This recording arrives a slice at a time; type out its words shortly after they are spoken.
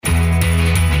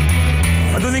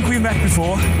don't think we've met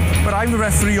before, but I'm the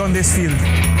referee on this field.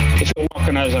 If you're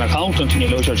working as an accountant and you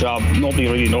lose your job, nobody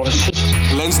really notices.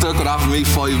 Leinster could offer me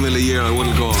 $5 million a year, I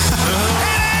wouldn't go. It is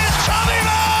Tommy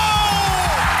Moe!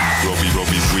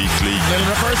 Rugby Weekly. Little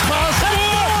reverse pass.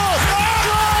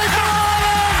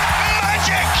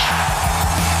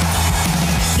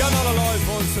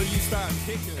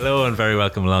 Hello and very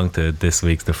welcome along to this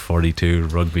week's The 42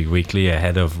 Rugby Weekly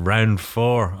ahead of round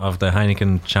 4 of the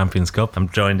Heineken Champions Cup. I'm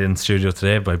joined in studio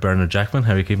today by Bernard Jackman.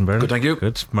 How are you keeping, Bernard? Good, thank you.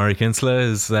 Good. Murray Kinsella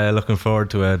is looking forward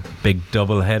to a big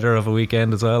double header of a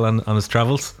weekend as well on his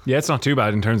travels. Yeah, it's not too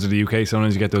bad in terms of the UK.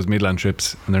 Sometimes you get those Midland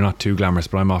trips and they're not too glamorous,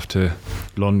 but I'm off to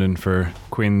London for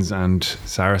Quins and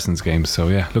Saracens games, so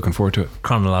yeah, looking forward to it.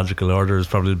 Chronological order is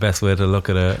probably the best way to look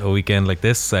at a weekend like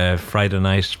this. Friday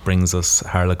night brings us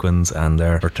Harlequins and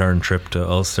their return trip to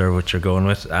Ulster, which you're going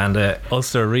with, and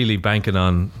Ulster really banking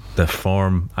on the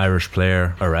form Irish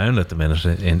player around at the minute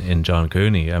in John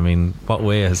Cooney. I mean, what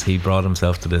way has he brought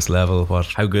himself to this level?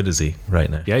 How good is he right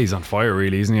now? Yeah, he's on fire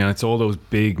really, isn't he? And it's all those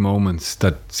big moments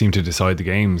that seem to decide the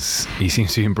games. He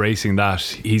seems to be embracing that.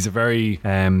 He's a very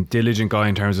diligent guy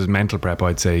in terms of his mental prep,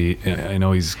 I'd say. I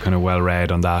know he's kind of well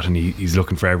read on that, and he's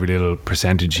looking for every little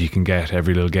percentage he can get,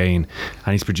 every little gain,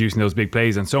 and he's producing those big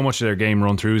plays, and so much of their game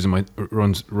runs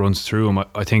through him.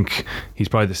 I think he's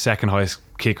probably the second highest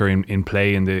kicker in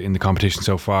play in the competition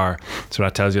so far, so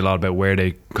that tells you a lot about where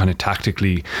they kind of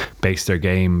tactically base their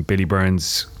game. Billy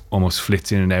Burns almost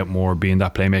flits in and out more, being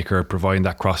that playmaker, providing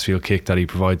that crossfield kick that he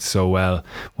provides so well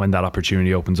when that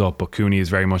opportunity opens up. But Cooney is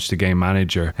very much the game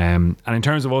manager, and in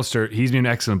terms of Ulster, he's been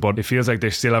excellent, but it feels like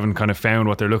they still haven't kind of found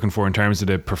what they're looking for in terms of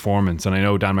the performance. And I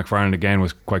know Dan McFarland again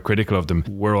was quite critical of them.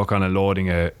 We're all kind of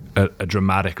lauding a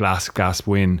dramatic last gasp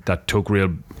win that took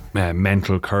real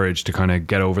mental courage to kind of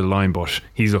get over the line, but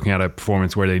he's looking at a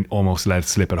performance where they almost let it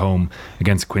slip at home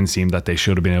against a Quins team that they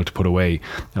should have been able to put away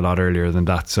a lot earlier than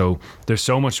that. So there's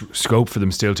so much scope for them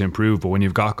still to improve, but when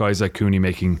you've got guys like Cooney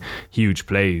making huge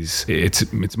plays,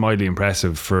 it's mildly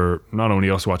impressive for not only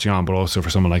us watching on, but also for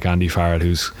someone like Andy Farrell,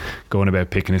 who's going about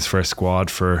picking his first squad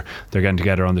they're getting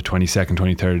together on the 22nd,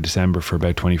 23rd of December for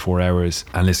about 24 hours.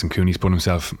 And listen, Cooney's put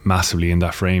himself massively in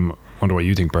that frame. Wonder what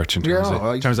you think, Birch, in terms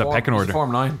of that pecking order. He's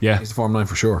Form 9. Yeah, he's the Form 9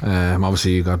 for sure.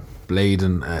 Obviously you got Blade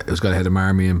and who's got ahead of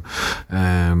Marmion.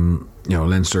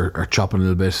 Leinster are chopping a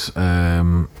little bit.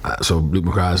 So Luke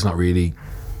McGrath is not really,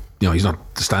 he's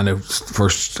not the standout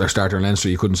first starter in Leinster.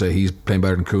 You couldn't say he's playing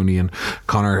better than Cooney, and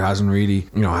Connor hasn't really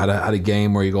had a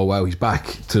game where you go, wow, he's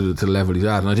back to the level he's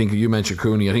at. And I think you mentioned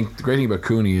Cooney. I think the great thing about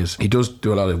Cooney is he does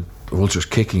do a lot of Ulster's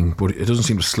kicking, but it doesn't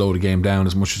seem to slow the game down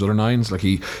as much as other nines. Like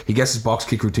he gets his box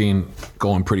kick routine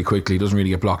going pretty quickly. He doesn't really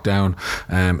get blocked down.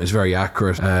 Is very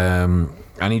accurate.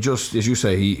 And he just, as you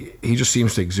say, he just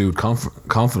seems to exude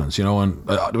confidence, and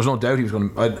there was no doubt he was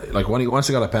going to, once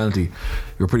they got a penalty, you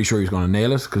were pretty sure he was going to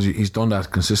nail it, because he's done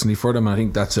that consistently for them, and I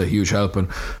think that's a huge help.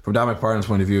 And from Dan McFarland's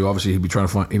point of view, obviously he'd be trying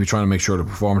to make sure the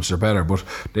performances are better, but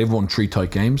they've won 3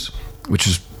 tight games, which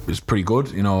is pretty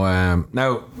good,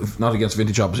 now not against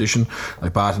vintage opposition.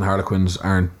 Like Bath and Harlequins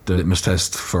aren't the litmus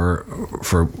test for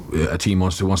a team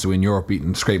who wants to win Europe.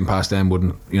 Scraping past them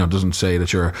doesn't say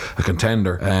that you're a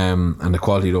contender, and the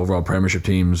quality of the overall Premiership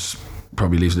teams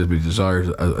probably leaves a little bit of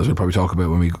desired, as we'll probably talk about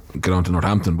when we get on to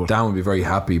Northampton. But Dan will be very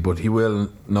happy, but he will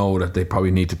know that they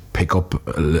probably need to pick up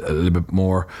a little bit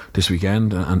more this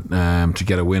weekend and to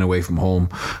get a win away from home,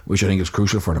 which I think is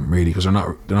crucial for them, really, because they're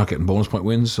not getting bonus point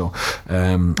wins. So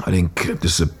I think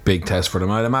this is a big test for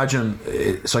them. I'd imagine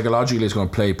psychologically it's going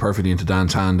to play perfectly into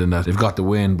Dan's hand, in that they've got the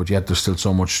win, but yet there's still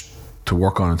so much to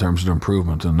work on in terms of their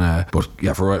improvement. And but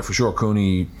yeah, for sure,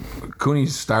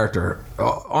 Cooney's starter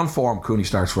on form. Cooney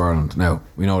starts for Ireland. Now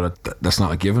we know that's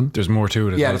not a given. There's more to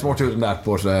it. Yeah, there's more to it than that.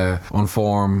 But on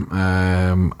form,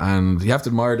 and you have to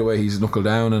admire the way he's knuckled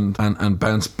down and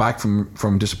bounced back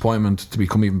from disappointment to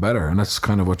become even better. And that's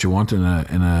kind of what you want in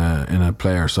a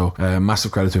player. So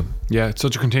massive credit to him. Yeah, it's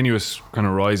such a continuous kind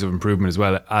of rise of improvement as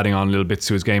well, adding on little bits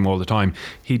to his game all the time.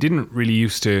 He didn't really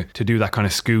used to do that kind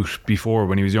of scoot before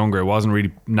when he was younger. It wasn't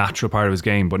really a natural part of his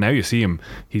game, but now you see him,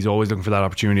 he's always looking for that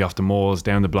opportunity off the mauls,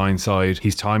 down the blind side.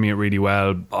 He's timing it really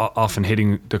well, often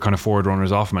hitting the kind of forward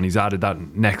runners off him, and he's added that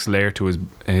next layer to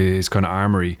his kind of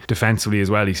armoury. Defensively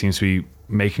as well, he seems to be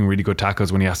making really good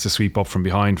tackles when he has to sweep up from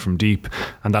behind, from deep,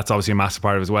 and that's obviously a massive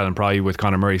part of it as well, and probably with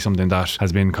Conor Murray something that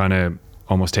has been kind of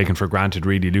almost taken for granted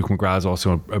really. Luke McGrath is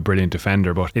also a brilliant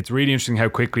defender, but it's really interesting how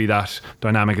quickly that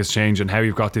dynamic has changed and how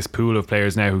you've got this pool of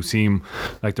players now who seem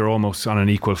like they're almost on an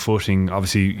equal footing.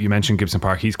 Obviously you mentioned Gibson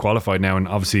Park, he's qualified now and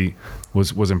obviously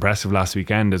was impressive last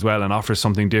weekend as well, and offers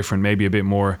something different, maybe a bit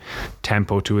more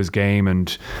tempo to his game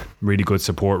and really good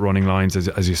support running lines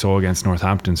as you saw against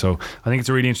Northampton. So I think it's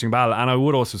a really interesting battle. And I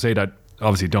would also say that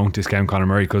obviously don't discount Conor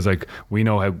Murray, because like we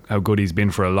know how good he's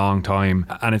been for a long time,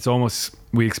 and it's almost,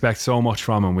 we expect so much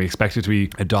from him. We expect it to be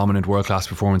a dominant world-class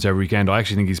performance every weekend. I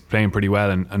actually think he's playing pretty well,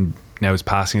 and now his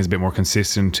passing is a bit more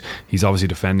consistent. He's obviously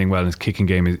defending well, and his kicking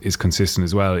game is consistent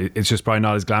as well. It's just probably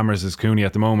not as glamorous as Cooney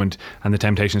at the moment, and the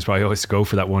temptation is probably always to go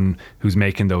for that one who's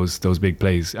making those big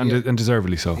plays, and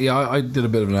deservedly so. Yeah, I did a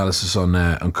bit of analysis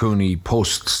on Cooney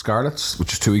post Scarlets,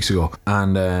 which is 2 weeks ago,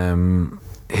 and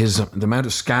the amount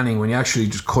of scanning, when you actually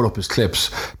just cut up his clips,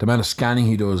 the amount of scanning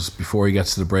he does before he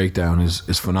gets to the breakdown is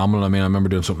phenomenal. I mean, I remember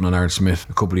doing something on Aaron Smith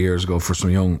a couple of years ago for some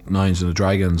young nines in the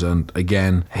Dragons, and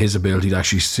again, his ability to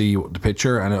actually see the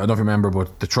picture. And I don't know if you remember,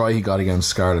 but the try he got against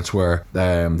Scarlets where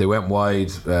they went wide,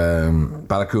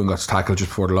 Balakoon got tackled just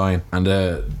before the line, and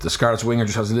the Scarlets winger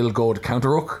just has a little go to counter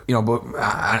ruck, but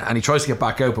and he tries to get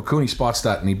back out, but Cooney spots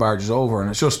that and he barges over, and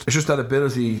it's just that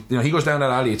ability. He goes down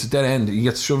that alley, it's a dead end, he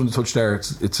gets shoved in the touch there.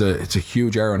 It's a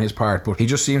huge error on his part, but he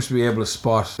just seems to be able to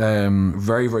spot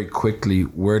very, very quickly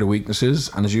where the weakness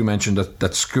is. And as you mentioned,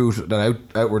 that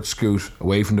outward scoot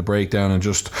away from the breakdown and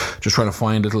just trying to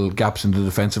find little gaps in the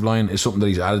defensive line is something that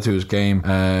he's added to his game.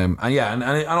 And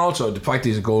also the fact that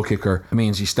he's a goal kicker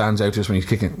means he stands out to us when he's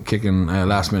kicking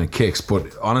last minute kicks.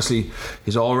 But honestly,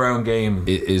 his all round game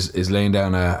is laying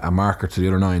down a marker to the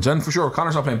other nines. And for sure,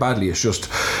 Conor's not playing badly. It's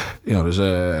just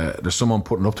there's someone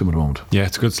putting up to him at the moment. Yeah,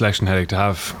 it's a good selection headache to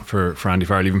have for Andy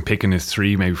Farrell, even picking his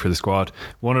three maybe for the squad.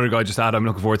 One other guy just add I'm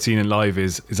looking forward to seeing in live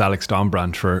is Alex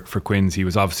Dombrandt for Quins. He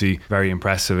was obviously very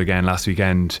impressive again last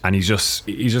weekend, and he's just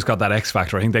got that X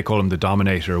factor. I think they call him the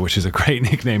Dominator, which is a great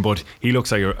nickname, but he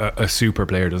looks like a super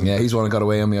player, doesn't he? Yeah, he's one that got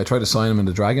away on me. I tried to sign him in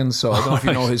the Dragons, so I don't know if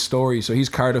you know his story. So he's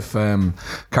Cardiff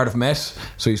Met,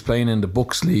 so he's playing in the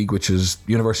Bucks League, which is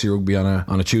University Rugby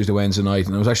on a Tuesday, Wednesday night,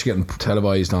 and it was actually getting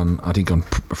televised on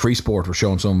Free Sport, were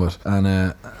showing some of it,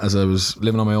 and as I was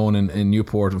living on my own in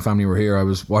Newport and family were here, I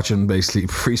was watching basically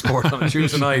Free Sport on a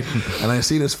Tuesday night, and I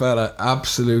see this fella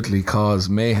absolutely cause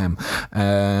mayhem.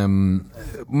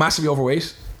 Massively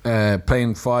overweight,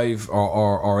 playing 5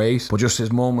 or 8, but just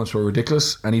his moments were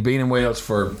ridiculous. And he'd been in Wales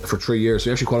for 3 years, so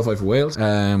he actually qualified for Wales.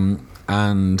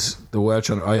 And the Welsh,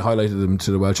 I highlighted him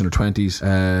to the Welsh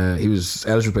under-20s. He was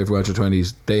eligible to play for Welsh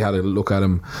under-20s. They had a look at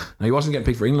him. Now, he wasn't getting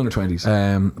picked for England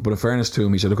under-20s, but in fairness to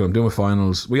him, he said, look, I'm doing my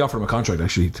finals. We offered him a contract,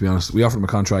 actually, to be honest. We offered him a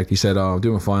contract. He said, I'm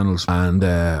doing my finals, and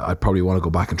I'd probably want to go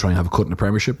back and try and have a cut in the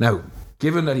Premiership. Now,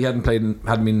 given that he hadn't been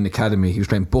in the academy, he was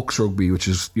playing Bucks Rugby, which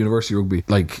is university rugby.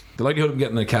 Like, the likelihood of him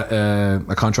getting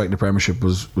a contract in the Premiership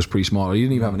was pretty small. He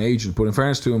didn't even have an agent, but in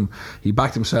fairness to him, he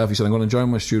backed himself. He said, I'm going to enjoy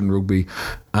my student rugby,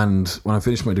 and when I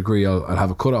finish my degree, I'll have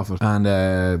a cut off it.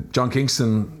 And John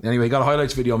Kingston, anyway, he got a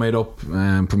highlights video made up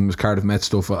from his Cardiff Met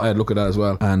stuff. I had a look at that as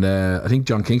well, and I think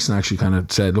John Kingston actually kind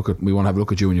of said, look, we want to have a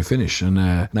look at you when you finish. And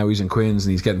now he's in Quins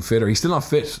and he's getting fitter. He's still not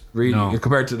fit, really,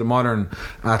 compared to the modern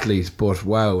athlete, but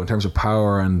wow, in terms of power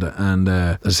and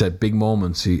as I said, big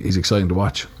moments, he's exciting to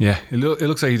watch. Yeah, it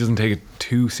looks like he doesn't take it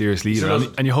too seriously either,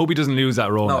 and you hope he doesn't lose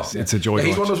that rawness. It's a joy to watch.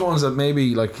 He's one of those ones that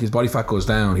maybe like his body fat goes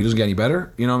down, he doesn't get any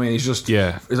better, you know what I mean? He's just,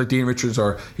 it's like Dean Richards,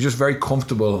 or he's just very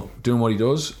comfortable doing what he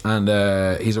does, and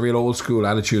he's a real old school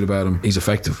attitude about him. He's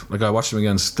effective. Like, I watched him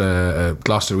against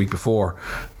Gloucester the week before,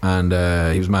 and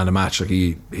he was man of the match. Like,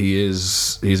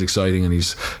 he's exciting, and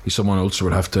he's someone Ulster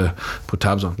would have to put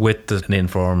tabs on. With an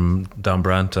informed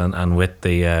Dombrandt and with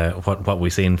the what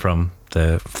we've seen from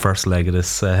the first leg of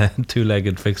this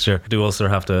two-legged fixture, do Ulster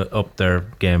have to up their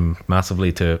game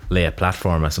massively to lay a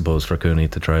platform, I suppose, for Cooney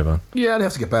to thrive on? Yeah, they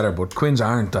have to get better, but Quins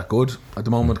aren't that good at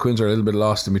the moment. Quins are a little bit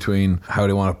lost in between how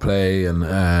they want to play, and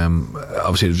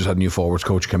obviously they've just had a new forwards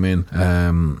coach come in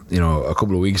a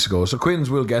couple of weeks ago, so Quins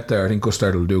will get there. I think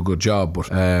Gustard will do a good job, but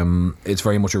it's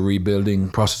very much a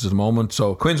rebuilding process at the moment.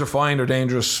 So Quins are fine, they're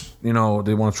dangerous, they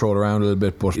want to throw it around a little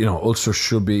bit, but Ulster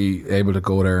should be able to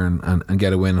go there and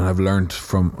get a win, and have learned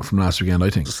from last weekend, I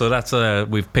think. So that's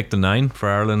we've picked a 9 for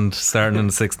Ireland starting in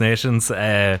the Six Nations.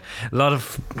 A lot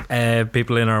of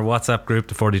people in our WhatsApp group,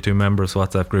 the 42 members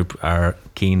WhatsApp group, are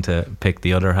keen to pick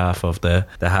the other half of the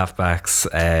halfbacks.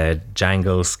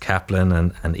 Jangles, Kaplan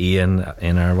and Ian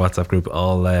in our WhatsApp group,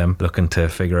 all looking to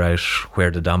figure out where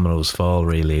the dominoes fall,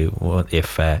 really,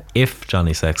 if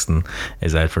Johnny Sexton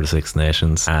is out for the Six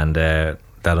Nations. And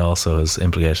that also has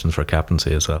implications for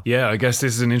captaincy as well. Yeah, I guess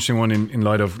this is an interesting one in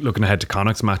light of looking ahead to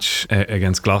Connacht's match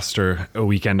against Gloucester a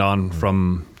weekend on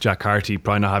from Jack Carty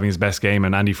probably not having his best game,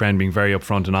 and Andy Friend being very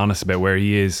upfront and honest about where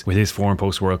he is with his form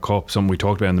post World Cup, something we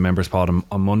talked about in the members pod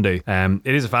on Monday.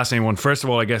 It is a fascinating one. First of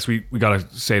all, I guess we got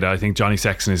to say that I think Johnny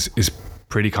Sexton is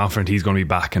pretty confident he's going to be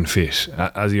back and fit,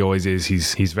 as he always is.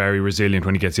 He's very resilient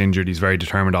when he gets injured. He's very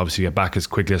determined, obviously, to get back as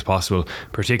quickly as possible,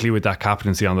 particularly with that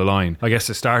captaincy on the line. I guess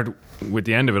to start with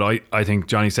the end of it, I think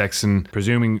Johnny Sexton,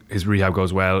 presuming his rehab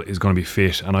goes well, is going to be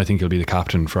fit, and I think he'll be the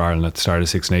captain for Ireland at the start of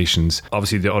Six Nations.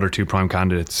 Obviously the other two prime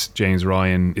candidates, James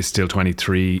Ryan is still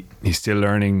 23, he's still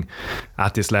learning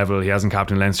at this level, he hasn't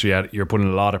captained Leinster yet. You're putting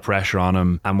a lot of pressure on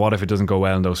him, and what if it doesn't go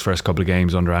well in those first couple of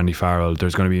games under Andy Farrell?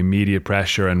 There's going to be immediate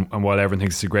pressure, and while everyone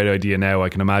thinks it's a great idea now, I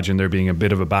can imagine there being a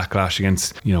bit of a backlash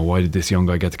against, why did this young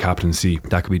guy get the captaincy?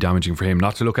 That could be damaging for him.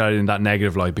 Not to look at it in that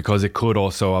negative light, because it could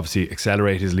also obviously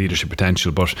accelerate his leadership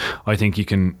potential, but I think you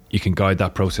can guide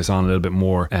that process on a little bit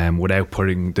more without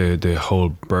putting the whole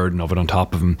burden of it on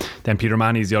top of him. Then Peter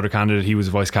Manny is the other candidate. He was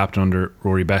vice captain under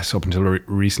Rory Best up until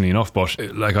recently enough, but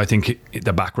I think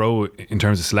the back row in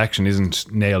terms of selection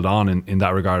isn't nailed on in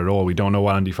that regard at all. We don't know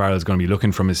what Andy Farrell is going to be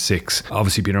looking from his six.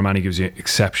 Obviously Peter Manny gives you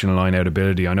exceptional line out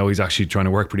ability. I know he's actually trying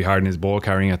to work pretty hard in his ball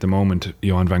carrying at the moment.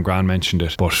 Johan van Graan mentioned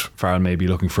it, but Farrell may be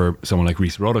looking for someone like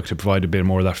Rhys Ruddock to provide a bit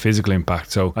more of that physical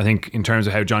impact. So I think in terms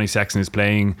of how Johnny Sexton is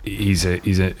playing, he's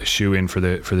a shoe-in for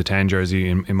the 10 jersey.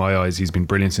 In my eyes, he's been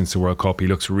brilliant since the World Cup. He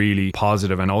looks really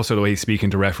positive, and also the way he's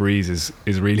speaking to referees is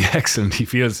really excellent. He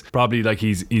feels probably like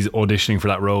he's auditioning for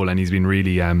that role, and he's been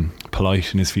really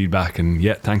polite in his feedback, and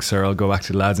yeah, thanks sir, I'll go back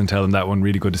to the lads and tell them that one,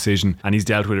 really good decision, and he's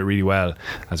dealt with it really well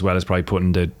as probably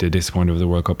putting the disappointment of the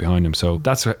World Cup behind him. So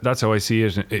that's how I see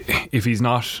it. If he's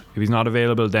not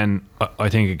available, then I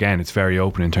think again it's very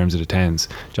open in terms of the 10s.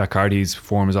 Jack Carty's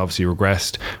form has obviously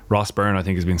regressed. Ross Byrne I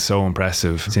think has been so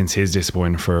impressive since his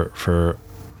disappointment for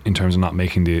in terms of not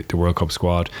making the World Cup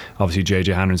squad. Obviously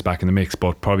JJ Hanron's back in the mix,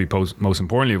 but probably most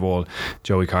importantly of all,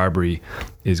 Joey Carberry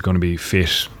is going to be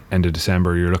fit end of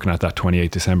December. You're looking at that 28th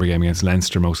December game against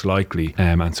Leinster most likely,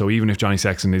 and so even if Johnny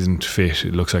Sexton isn't fit,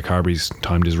 it looks like Carberry's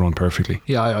timed his run perfectly.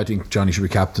 Yeah, I think Johnny should be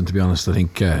captain, to be honest. I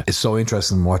think it's so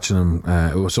interesting watching him.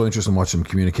 It was so interesting watching him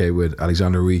communicate with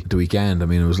Alexander Ree the weekend. I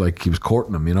mean, it was like he was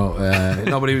courting him,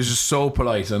 no, but he was just so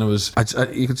polite, and it was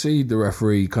you could see the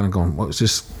referee kind of going, what was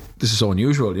this? This is so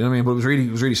unusual, you know what I mean? But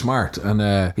it was really smart,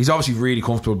 and he's obviously really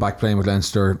comfortable back playing with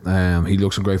Leinster. He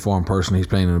looks in great form personally. He's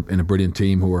playing in a brilliant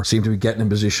team who seem to be getting in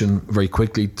position very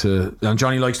quickly and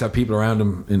Johnny likes to have people around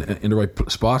him in the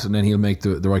right spot, and then he'll make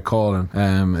the right call.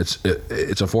 And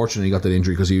it's unfortunate he got that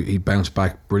injury, because he bounced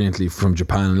back brilliantly from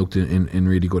Japan and looked in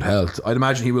really good health. I'd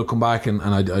imagine he will come back, and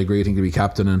I agree, I think he'll be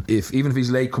captain. And even if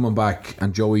he's late coming back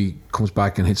and Joey comes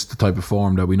back and hits the type of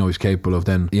form that we know he's capable of,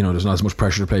 then there's not as much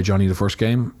pressure to play Johnny the first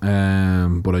game.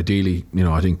 But ideally,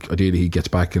 I think ideally he gets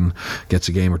back and gets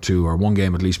a game or two, or one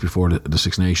game at least, before the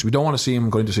Six Nations. We don't want to see him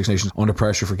going into Six Nations under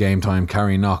pressure for game time,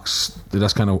 carrying knocks.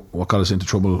 That's kind of what got us into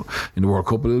trouble in the World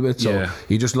Cup a little bit. So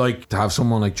you just like to have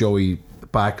someone like Joey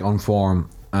back on form,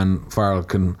 and Farrell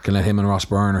can let him and Ross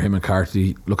Byrne or him and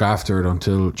Carty look after it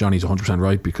until Johnny's 100%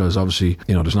 right, because obviously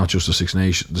there's not just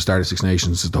the start of Six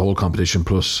Nations, it's the whole competition,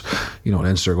 plus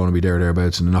Leinster are going to be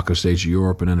thereabouts in the knockout stage of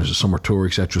Europe, and then there's a summer tour,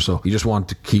 etc. So you just want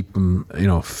to keep him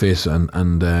fit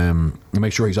and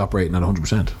make sure he's operating at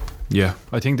 100%. Yeah,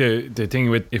 I think the thing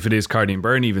with, if it is Carty and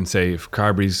Byrne, even say if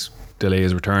Carberry's delay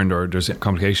is returned or there's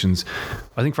complications,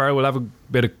 I think Farrell will have a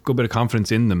good bit of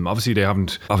confidence in them. Obviously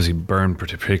Byrne in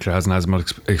particular hasn't as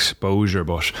much exposure,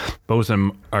 but both of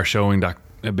them are showing that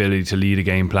ability to lead a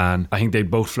game plan. I think they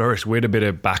both flourish with a bit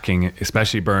of backing,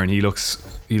 especially Byrne. He looks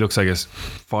like a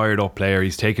fired up player.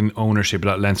 He's taken ownership of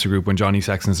that Leinster group when Johnny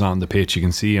Sexton's not on the pitch. You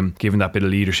can see him giving that bit of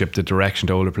leadership, the direction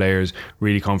to older players,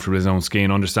 really comfortable in his own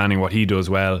skin, understanding what he does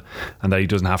well, and that he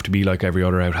doesn't have to be like every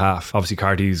other out half. Obviously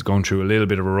Carty's going through a little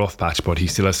bit of a rough patch, but he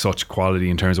still has such quality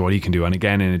in terms of what he can do, and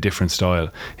again in a different style.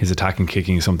 His attacking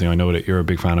kicking is something I know that you're a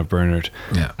big fan of, Bernard.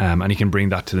 And he can bring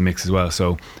that to the mix as well.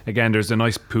 So again, there's a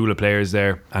nice pool of players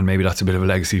there, and maybe that's a bit of a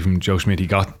legacy from Joe Schmidt. He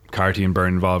got Carty and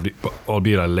Byrne involved,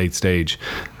 albeit at a late stage,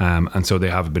 and so they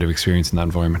have a bit of experience in that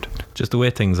environment. Just the way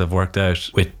things have worked out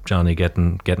with Johnny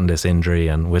getting this injury,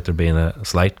 and with there being a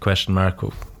slight question mark,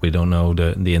 we don't know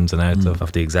the ins and outs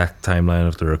of the exact timeline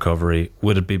of the recovery.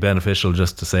 Would it be beneficial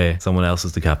just to say someone else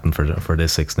is the captain for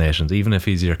this Six Nations, even if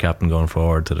he's your captain going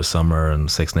forward to the summer and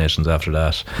Six Nations after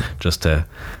that?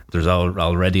 There's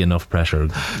already enough pressure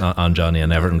on Johnny,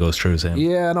 and everything goes through him.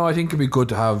 Yeah, no, I think it'd be good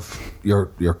to have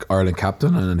your Ireland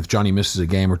captain, and if Johnny misses a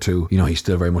game or two, he's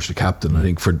still very much the captain. I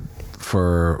think for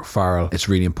for Farrell, it's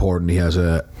really important he has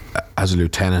a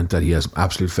lieutenant that he has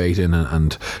absolute faith in,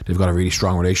 and they've got a really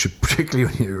strong relationship,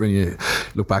 particularly when you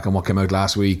look back on what came out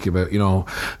last week about,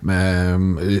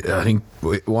 I think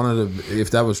one of the,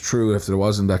 if that was true, if there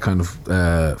wasn't that kind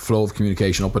of flow of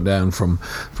communication up and down from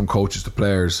coaches to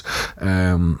players,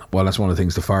 well, that's one of the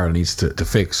things the Farrell needs to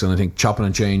fix. And I think chopping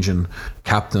and changing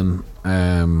captain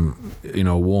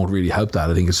won't really help that.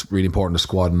 I think it's really important the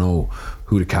squad know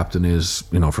who the captain is,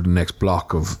 for the next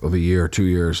block of a year or 2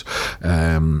 years,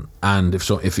 and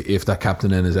if that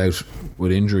captain then is out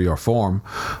with injury or form,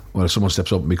 well, if someone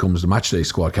steps up and becomes the matchday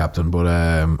squad captain. But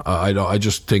I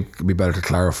just think it'd be better to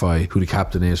clarify who the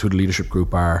captain is, who the leadership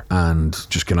group are, and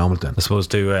just get on with them. I suppose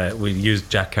we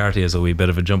used Jack Carty as a wee bit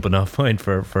of a jumping off point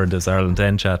for this Ireland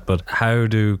 10 chat, but how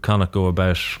do Connacht go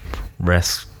about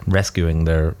rescuing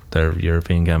their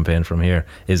European campaign from here?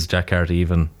 Is Jack Carty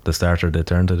even the starter they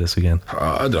turn to this weekend?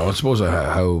 I don't know. I suppose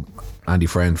how Andy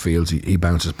Friend feels he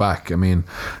bounces back. I mean,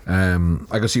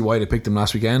 I can see why they picked him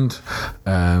last weekend.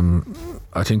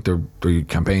 I think their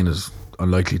campaign is they're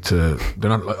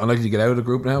not unlikely to get out of the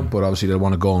group now, but obviously they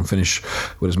want to go and finish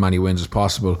with as many wins as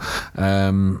possible.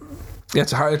 Yeah,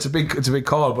 it's a big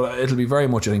call, but it'll be very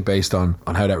much, I think, based on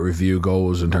how that review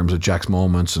goes in terms of Jack's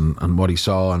moments and what he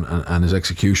saw and his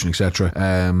execution, etc.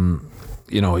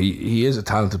 He is a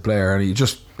talented player, and he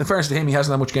just, in fairness to him, he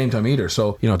hasn't that much game time either.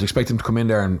 So, to expect him to come in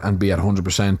there and be at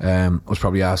 100% was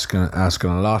probably asking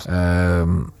a lot.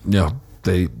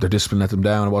 Their discipline let them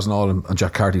down. It wasn't all on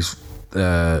Jack Carty's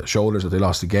shoulders that they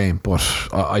lost the game, but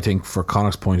I think for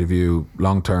Connacht's point of view,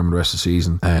 long term the rest of the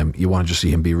season, you want to just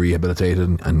see him be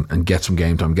rehabilitated and get some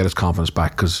game time, get his confidence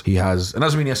back, because he has, and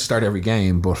doesn't mean he has to start every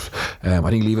game, but I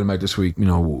think leaving him out this week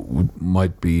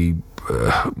might be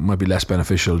less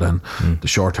beneficial than the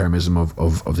short-termism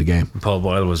of the game. Paul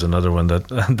Boyle was another one that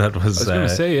was I was going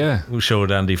to say, yeah, who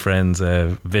showed Andy Friend's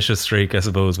vicious streak. I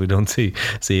suppose we don't see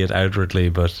it outwardly,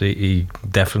 but he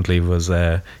definitely was.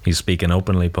 He's speaking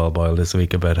openly, Paul Boyle, this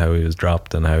week about how he was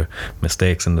dropped and how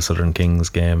mistakes in the Southern Kings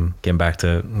game came back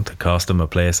to cost him a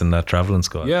place in that travelling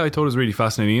squad. Yeah, I thought it was really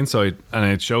fascinating insight, and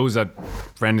it shows that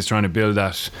Friend is trying to build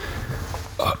that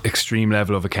extreme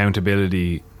level of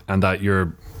accountability, and that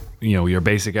your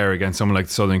basic error against someone like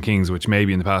the Southern Kings, which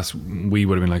maybe in the past we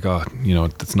would have been like,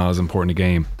 that's not as important a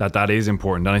game, that is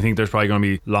important. And I think there's probably going to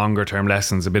be longer term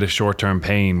lessons, a bit of short term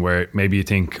pain, where maybe you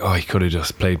think, he could have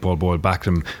just played Paul Boyle, backed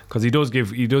him, because he does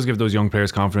give those young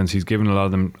players confidence. He's given a lot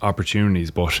of them opportunities,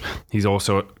 but he's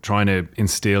also trying to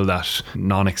instill that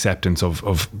non-acceptance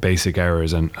of basic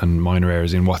errors and minor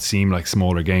errors in what seem like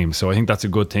smaller games. So I think that's a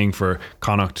good thing for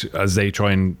Connacht as they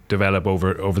try and develop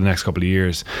over the next couple of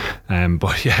years.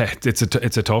 But yeah, it's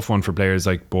a tough one for players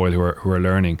like Boyle who are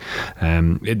learning.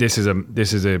 This is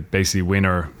a basically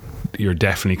winner. You're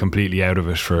definitely completely out of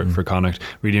it for Connacht.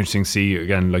 Really interesting to see,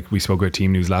 again, like we spoke about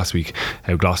Team News last week,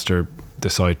 how Gloucester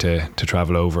decide to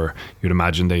travel over. You'd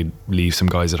imagine they'd leave some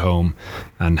guys at home,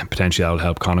 and potentially that'll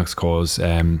help Connacht's cause.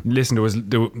 Listen,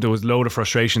 there was load of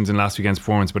frustrations in last weekend's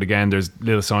performance, but again, there's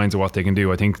little signs of what they can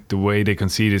do. I think the way they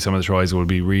conceded some of the tries will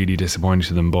be really disappointing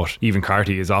to them, but even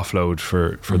Carty, his offload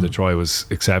for the try was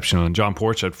exceptional. And John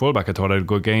Porch at fullback, I thought, had a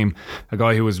good game. A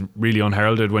guy who was really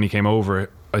unheralded when he came over.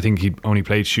 I think he only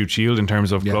played shoot shield in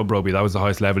terms of club rugby. That was the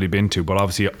highest level he'd been to, but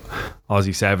obviously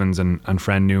Aussie Sevens and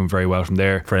Friend knew him very well from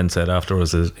there. Friend said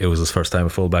afterwards it was his first time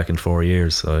at fullback in 4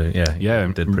 years, so he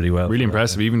did pretty well. Really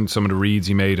impressive. That, even some of the reads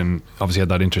he made, and obviously had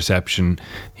that interception.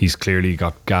 He's clearly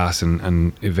got gas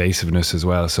and evasiveness as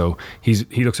well, so he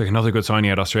looks like another good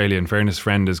signing at Australia. In fairness,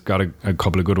 Friend has got a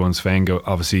couple of good ones. Fenga,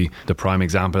 obviously the prime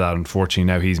example of that. Unfortunately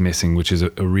now he's missing, which is a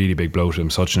really big blow to him.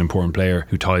 Such an important player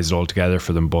who ties it all together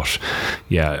for them, but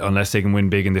unless they can win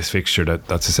big in this fixture,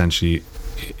 that's essentially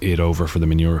it over for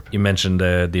them in Europe. You mentioned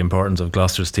the importance of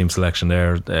Gloucester's team selection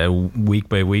there. Week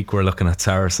by week we're looking at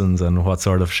Saracens and what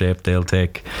sort of shape they'll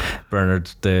take.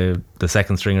 Bernard, the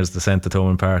second stringers descent to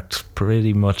Thomond Park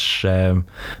pretty much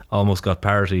almost got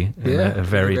parity in a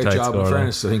very tight job score. In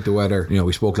fairness, I think the weather,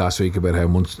 we spoke last week about how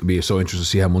it'd be so interesting to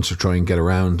see how Munster try and get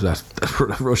around that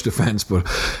rush defence, but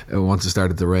once it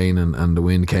started to rain and the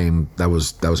wind came, that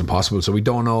was impossible. So we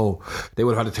don't know. They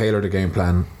would have had to tailor the game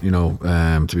plan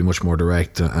to be much more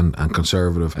direct and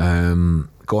conservative.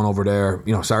 going over there,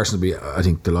 Saracens will be, I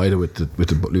think, delighted with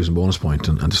the losing bonus point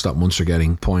and to stop Munster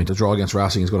getting point. A draw against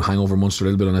Racing is going to hang over Munster a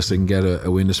little bit unless they can get a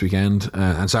win this weekend.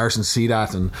 And Saracens see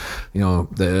that, and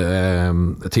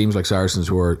the teams like Saracens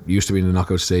who are used to being in the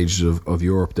knockout stages of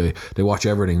Europe, they watch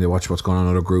everything. They watch what's going on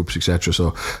in other groups, etc.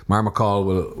 So Mark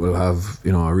McCall will have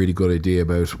a really good idea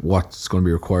about what's going to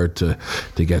be required to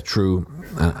get through,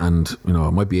 and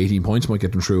it might be 18 points might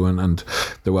get them through, and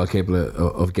they're well capable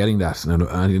of getting that, and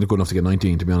I think they're good enough to get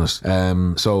 19, to be honest.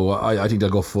 So I think they'll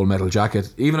go full metal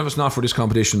jacket, even if it's not for this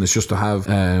competition. It's just to have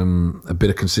a bit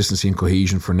of consistency and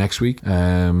cohesion for next week,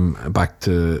 back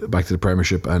to the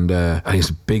Premiership, and I think it's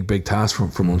a big task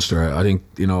for Munster. I think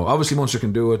obviously Munster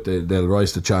can do it, they'll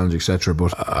rise to the challenge, etc.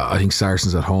 But I think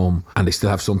Saracens at home, and they still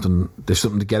have something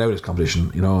to get out of this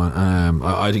competition.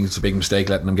 I think it's a big mistake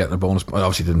letting them get a bonus. I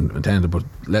obviously didn't intend it, but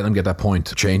letting them get that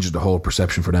point changes the whole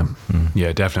perception for them.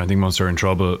 Yeah, definitely. I think Munster are in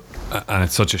trouble, and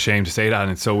it's such a shame to say that,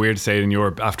 and it's so weird to say it in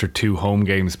Europe after 2 home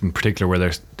games in particular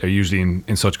where they're usually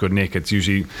in such good nick. It's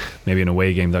usually maybe an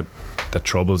away game that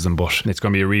troubles them, but it's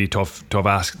going to be a really tough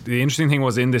ask. The interesting thing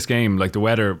was in this game, like, the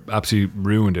weather absolutely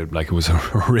ruined it. Like, it was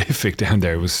horrific down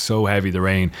there. It was so heavy, the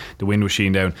rain, the wind was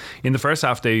sheeting down. In the first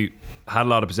half they had a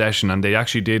lot of possession, and they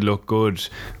actually did look good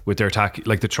with their attack.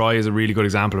 Like, the try is a really good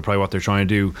example of probably what they're trying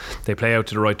to do. They play out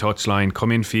to the right touchline,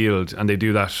 come in field, and they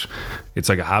do that. It's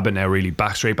like a habit now, really.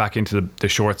 Straight back into the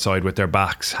short side with their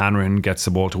backs. Hanrahan gets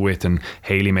the ball to width, and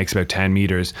Haley makes about 10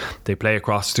 metres. They play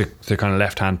across to the kind of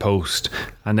left hand post,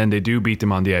 and then they do beat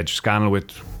them on the edge. Scannell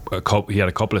he had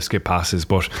a couple of skip passes,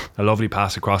 but a lovely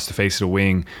pass across the face of the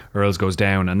wing. Earls goes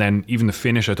down, and then even the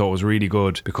finish I thought was really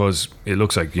good, because it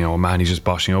looks like O'Mahony's just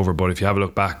boshing over, but if you have a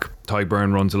look back, Ty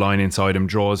Byrne runs a line inside him,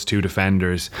 draws 2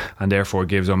 defenders, and therefore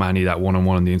gives O'Mahony that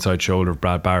one-on-one on the inside shoulder of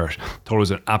Brad Barrett. Thought it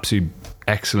was an absolute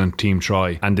excellent team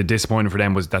try, and the disappointment for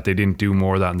them was that they didn't do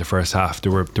more of that in the first half.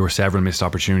 There were several missed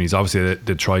opportunities. Obviously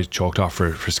the try chalked off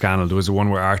for Scannell. There was the one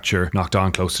where Archer knocked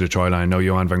on close to the try line. I know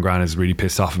Johan van Gran is really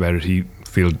pissed off about it. He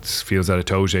feels that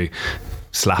Itoje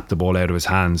slapped the ball out of his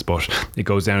hands, but it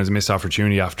goes down as a missed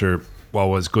opportunity after what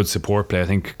was good support play. I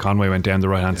think Conway went down the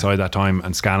right hand side that time,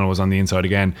 and Scannell was on the inside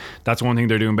again. That's one thing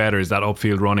they're doing better, is that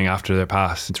upfield running after their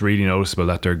pass. It's really noticeable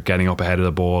that they're getting up ahead of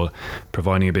the ball,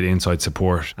 providing a bit of inside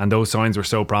support, and those signs were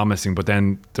so promising. But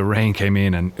then the rain came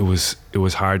in, and it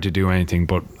was hard to do anything.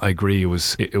 But I agree, it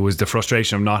was the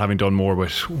frustration of not having done more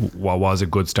with what was a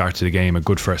good start to the game, a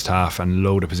good first half, and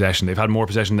load of possession. They've had more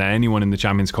possession than anyone in the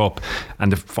Champions Cup,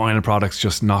 and the final product's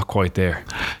just not quite there.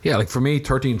 Yeah, like for me,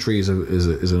 13-3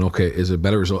 is a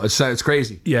better result. It's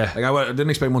crazy. Yeah, like I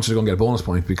didn't expect Munster to go and get a bonus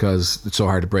point, because it's so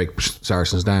hard to break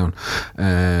Saracens down.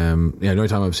 The only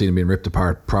time I've seen them being ripped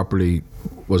apart properly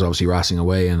was obviously Racing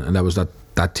away, and that was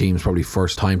that team's probably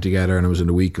first time together, and it was in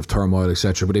a week of turmoil,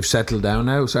 etc. But they've settled down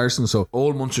now, Saracens. So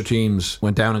all Munster teams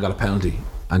went down and got a penalty,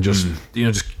 and just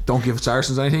don't give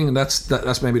Saracens anything, and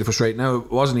that's maybe the frustrating. Now,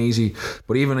 it wasn't easy,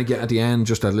 but even again at the end,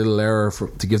 just that little error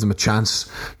to give them a chance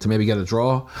to maybe get a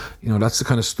draw. That's the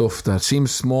kind of stuff that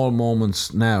seems small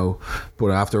moments now, but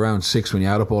after round 6, when you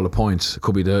add up all the points, it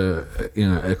could be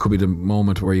the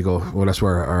moment where you go, well, that's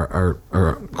where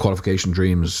our qualification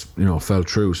dreams fell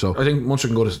through. So I think Munster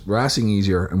can go to Racing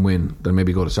easier and win than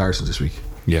maybe go to Saracens this week.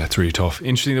 Yeah, it's really tough.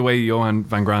 Interesting the way Johan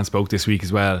van Gran spoke this week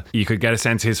as well. You could get a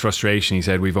sense of his frustration. He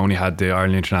said, we've only had the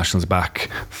Ireland internationals back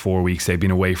 4 weeks. They've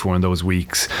been away for one of those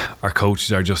weeks. Our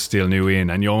coaches are just still new in,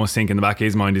 and you almost think in the back of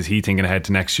his mind, is he thinking ahead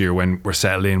to next year when we're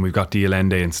settled in, we've got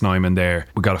Dialende and Snyman there,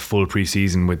 we've got a full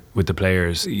pre-season with the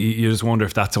players. You just wonder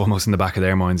if that's almost in the back of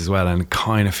their minds as well, and it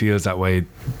kind of feels that way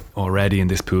already in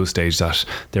this pool stage, that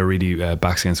they're really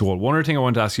backs against the wall. One other thing I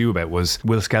wanted to ask you about was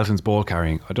Will Skelton's ball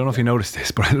carrying. I don't know if you noticed this,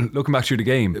 but looking back through the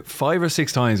game, 5 or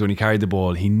 6 times when he carried the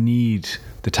ball, he kneed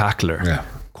the tackler. Yeah.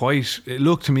 It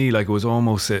looked to me like it was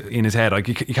almost in his head. Like,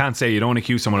 you can't say, you don't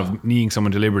accuse someone of kneeing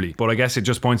someone deliberately, but I guess it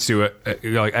just points to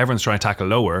like, everyone's trying to tackle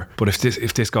lower, but if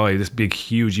this guy, this big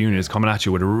huge unit, is coming at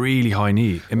you with a really high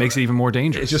knee, it makes it even more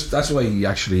dangerous. It's just, that's why he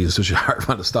actually is such a hard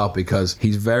man to stop, because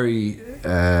he's very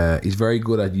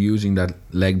good at using that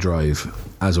leg drive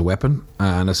as a weapon,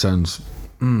 and it sounds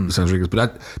ridiculous,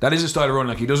 but that is a style of run.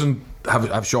 Like, he doesn't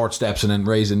have short steps and then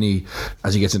raise a knee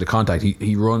as he gets into contact.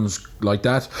 He runs like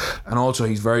that, and also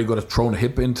he's very good at throwing a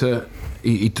hip into.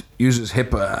 He uses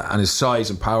hip and his size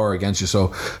and power against you.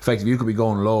 So effectively, you could be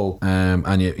going low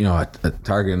and you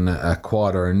targeting a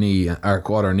quad or a knee, and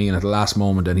at the last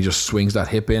moment, and he just swings that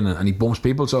hip in and he bumps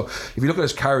people. So if you look at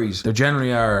his carries, they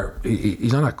generally are.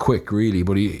 He's not that quick really,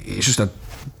 but he's just that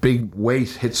big weight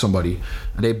hits somebody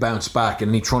and they bounce back,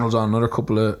 and he trundles on another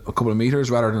couple of meters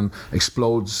rather than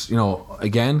explodes,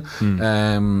 again.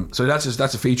 So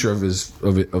that's a feature of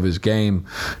his game.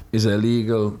 Is it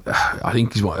illegal? I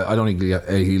don't think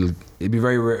he'd be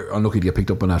very unlucky to get picked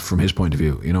up on that from his point of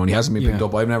view, and he hasn't been picked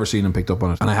up. I've never seen him picked up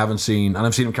on it, and I've seen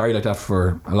him carry like that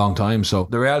for a long time. So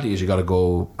the reality is you got to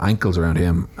go ankles around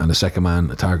him and the second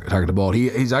man target the ball.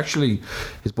 He's actually,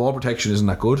 his ball protection isn't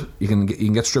that good. You can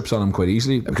get strips on him quite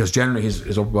easily because generally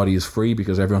his upper body is free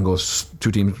because everyone goes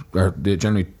two teams, or they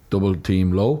generally double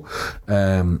team low,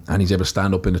 and he's able to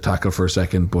stand up in the tackle for a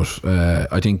second. But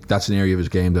I think that's an area of his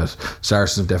game that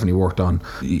Saracens have definitely worked on.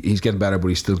 He's getting better, but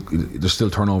there's still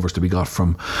turnovers to be got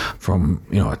from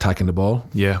attacking the ball.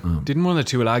 Didn't one of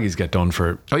the Tuilagis get done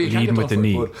for leading with the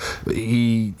knee? But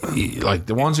he like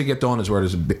the ones that get done is where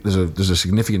there's a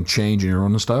significant change in your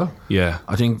running style.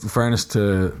 I think in fairness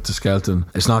to Skelton,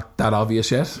 it's not that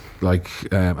obvious yet. Like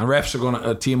and refs are going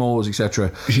to TMOs,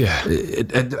 etc.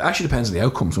 It actually depends on the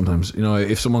outcome. Sometimes,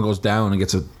 if someone goes down and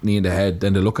gets a knee in the head,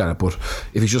 then they look at it. But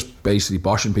if he's just basically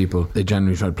boshing people, they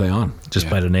generally try to play on. Just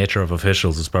by the nature of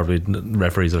officials, it's probably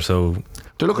referees are so.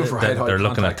 They're looking for head-high They're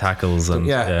looking at tackles and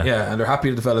and they're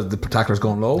happy that the tackler's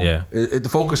going low. The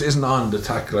focus isn't on the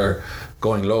tackler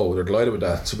going low. They're delighted with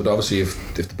that. So, but obviously,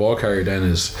 if the ball carrier then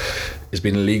is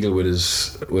being illegal with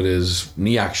his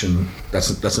knee action,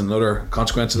 that's another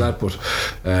consequence of that. But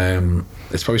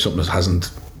it's probably something that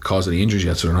hasn't caused any injuries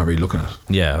yet, so they're not really looking at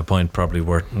it. A point probably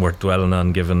worth dwelling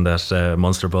on, given that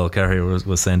Munster ball carrier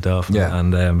was sent off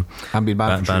and been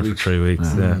banned for 3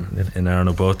 weeks. In Aaron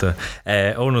Obota.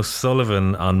 Onus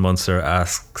Sullivan on Munster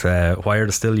asks, why are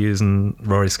they still using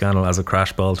Rory Scannell as a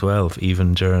crash ball 12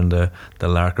 even during the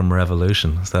Larkham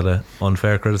Revolution? Is that an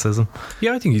unfair criticism?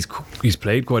 I think he's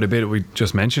played quite a bit. We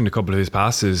just mentioned a couple of his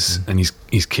passes and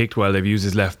he's kicked well. They've used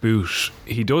his left boot.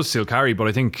 He does still carry, but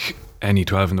I think any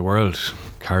 12 in the world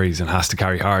carries and has to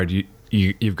carry hard.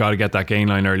 You've got to get that gain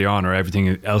line early on, or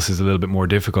everything else is a little bit more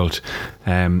difficult.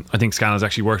 I think Scannell's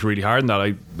actually worked really hard in that.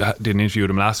 I did an interview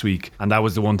with him last week, and that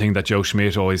was the one thing that Joe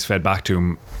Schmidt always fed back to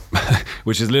him,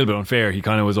 which is a little bit unfair. He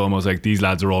kind of was almost like, these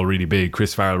lads are all really big.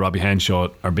 Chris Farrell, Robbie Henshaw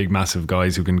are big, massive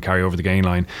guys who can carry over the gain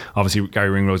line. Obviously, Gary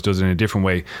Ringrose does it in a different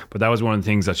way, but that was one of the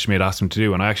things that Schmidt asked him to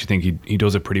do, and I actually think he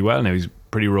does it pretty well now. He's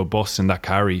pretty robust in that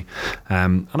carry,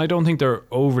 and I don't think they're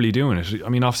overly doing it. I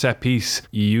mean, off set piece,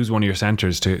 you use one of your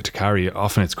centres to carry.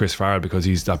 Often it's Chris Farrell because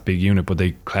he's that big unit, but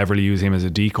they cleverly use him as a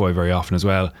decoy very often as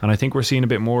well. And I think we're seeing a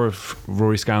bit more of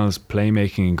Rory Scannell's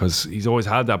playmaking, because he's always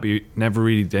had that, but they never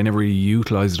really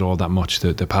utilised it all that much,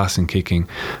 the passing, kicking,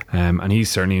 and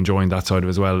he's certainly enjoying that side of it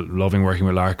as well, loving working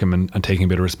with Larkham and taking a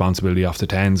bit of responsibility off the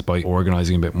 10s by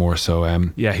organising a bit more. So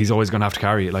he's always going to have to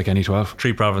carry it like any 12.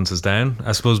 3 provinces down,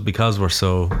 I suppose, because we're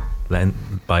so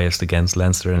biased against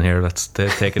Leinster in here. Let's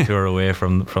take a tour away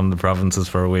from the provinces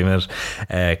for a wee minute.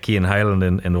 Cian Hyland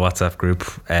in the WhatsApp group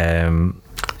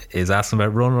is asking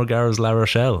about Ronan O'Gara's La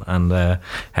Rochelle and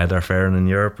how they're faring in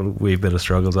Europe. We've a bit of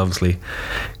struggles, obviously.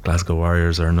 Glasgow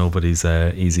Warriors are nobody's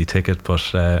easy ticket, but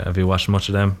have you watched much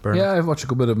of them, Bernard? I've watched a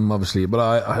good bit of them, obviously, but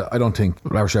I don't think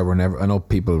La Rochelle were never. I know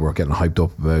people were getting hyped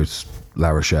up about La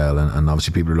Rochelle, and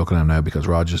obviously people are looking at them now because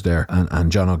Roger's there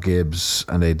and John O'Gibbs,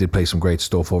 and they did play some great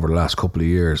stuff over the last couple of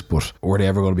years, but were they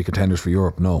ever going to be contenders for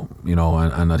Europe? No,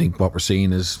 and I think what we're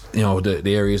seeing is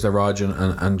the areas that Roger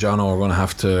and John are going to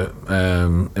have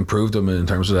to improve them in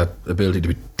terms of that ability to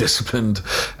be disciplined,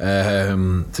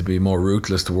 to be more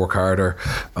ruthless, to work harder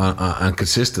and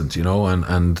consistent,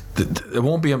 and it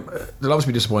won't be they'll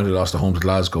obviously be disappointed they lost at home to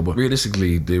Glasgow, but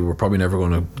realistically they were probably never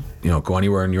going to go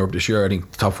anywhere in Europe this year. I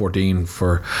think the top 14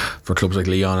 for clubs like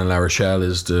Lyon and La Rochelle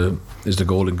is the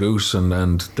golden goose,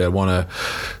 and they'll want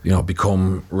to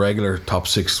become regular top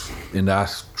 6 in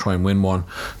that, try and win one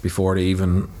before they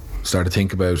even start to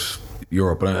think about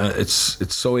Europe. And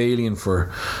it's so alien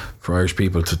for Irish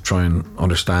people to try and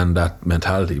understand that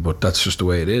mentality, but that's just the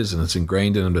way it is, and it's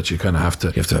ingrained in them that you kind of have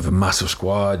to have a massive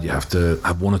squad, you have to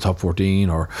have won a top 14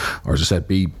 or as I said,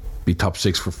 be top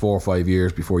 6 for 4 or 5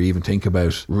 years before you even think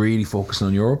about really focusing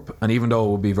on Europe. And even though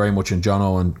it would be very much in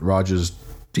Jono and Roger's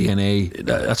DNA,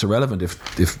 that's irrelevant if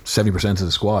 70% of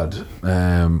the squad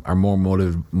are more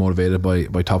motivated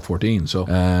by top 14. So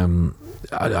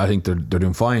I think they're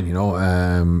doing fine.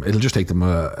 It'll just take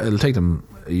them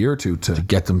a year or two to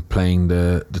get them playing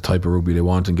the type of rugby they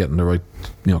want and getting the right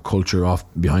culture off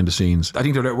behind the scenes. I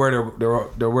think they're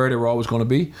where they were always going to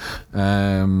be,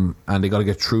 and they got to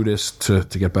get through this to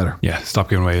get better. Yeah, stop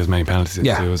giving away as many penalties too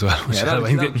as well. Yeah,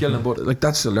 that'll kill them. But like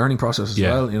that's a learning process as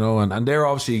well, and they're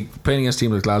obviously playing against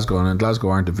teams like Glasgow, and Glasgow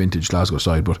aren't a vintage Glasgow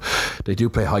side, but they do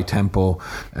play high tempo,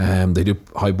 they do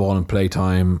high ball and play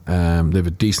time, they have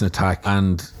a decent attack,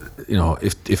 and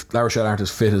if La Rochelle aren't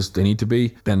as fit as they need to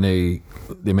be, then they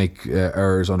make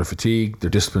errors under fatigue. Their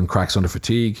discipline cracks under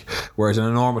fatigue. Whereas in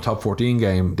a normal top 14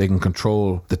 game, they can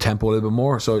control the tempo a little bit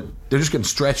more. So they're just getting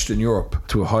stretched in Europe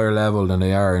to a higher level than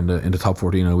they are in the top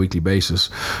 14 on a weekly basis.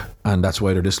 And that's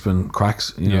why their discipline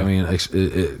cracks. You know what I mean?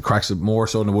 It cracks it more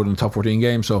so than it would in the top 14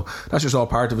 game. So that's just all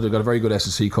part of it. They've got a very good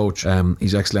S&C coach.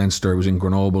 He's ex-Leinster, was in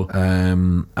Grenoble,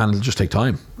 and it'll just take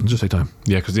time.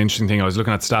 Yeah, because the interesting thing, I was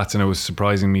looking at stats and it was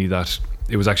surprising me that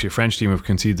it was actually a French team who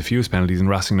conceded the fewest penalties in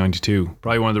Racing 92.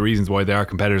 Probably one of the reasons why they are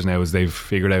competitors now is they've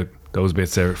figured out those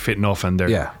bits. They're fit enough and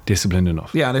they're disciplined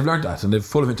enough. Yeah, and they've learned that, and they're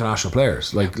full of international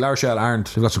players. Like La Rochelle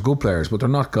they've got some good players, but they're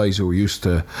not guys who are used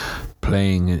to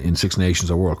playing in Six Nations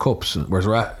or World Cups. Whereas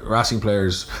Racing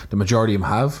players, the majority of them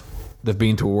have. They've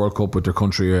been to a World Cup with their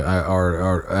country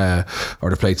or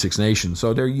they've played Six Nations,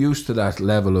 so they're used to that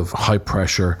level of high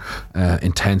pressure,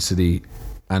 intensity.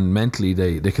 And mentally,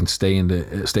 they can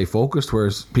stay focused.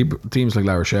 Whereas teams like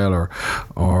La Rochelle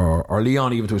or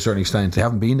Lyon, even to a certain extent, they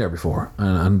haven't been there before,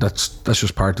 and that's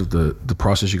just part of the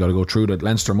process you got to go through that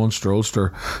Leinster, Munster,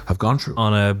 Ulster have gone through.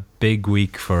 On a big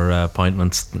week for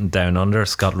appointments down under,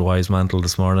 Scott Wisemantle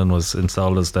this morning was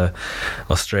installed as the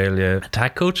Australia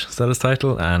attack coach. Is that his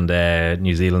title? And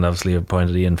New Zealand obviously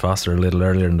appointed Ian Foster a little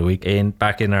earlier in the week.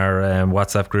 Back in our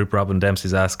WhatsApp group, Robin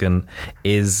Dempsey's asking,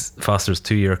 is Foster's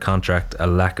 2-year contract a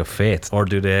lack of faith, or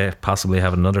do they possibly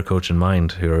have another coach in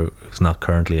mind who's not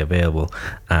currently available?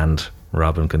 And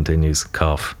Robin continues,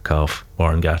 cough, cough,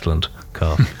 Warren Gatland,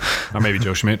 cough. Or maybe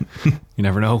Joe Schmidt. You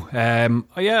never know. I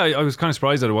was kind of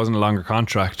surprised that it wasn't a longer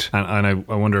contract, and I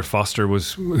wonder if Foster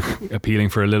was appealing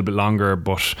for a little bit longer,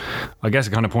 but I guess it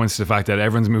kind of points to the fact that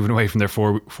everyone's moving away from their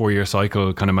four-year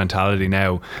cycle kind of mentality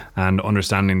now, and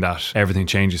understanding that everything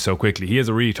changes so quickly. He has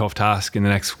a really tough task in the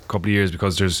next couple of years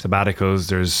because there's sabbaticals,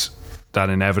 there's that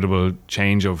inevitable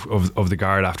change of the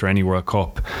guard after any World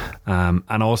Cup,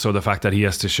 and also the fact that he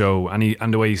has to show,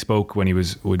 and the way he spoke when he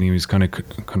was kind of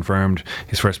confirmed,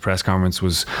 his first press conference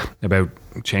was about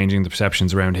changing the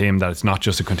perceptions around him, that it's not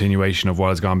just a continuation of what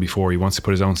has gone before. He wants to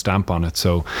put his own stamp on it.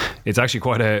 So it's actually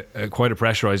quite a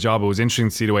pressurised job. It was interesting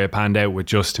to see the way it panned out with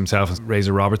just himself and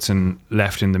Razor Robertson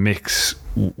left in the mix,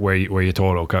 where you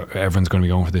thought, okay, everyone's going to be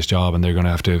going for this job and they're going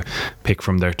to have to pick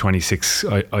from their 26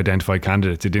 identified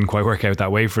candidates. It didn't quite work out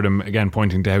that way for them, again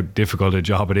pointing to how difficult a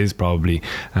job it is probably,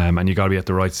 and you got to be at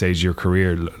the right stage of your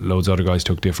career. Loads of other guys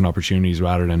took different opportunities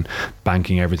rather than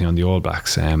banking everything on the All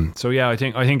Blacks. So yeah, I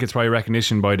think it's probably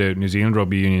recognition by the New Zealand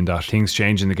Rugby Union that things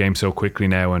change in the game so quickly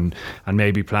now, and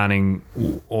maybe planning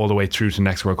all the way through to the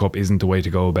next World Cup isn't the way to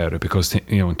go about it, because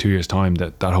in 2 years time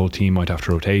that whole team might have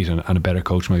to rotate, and a better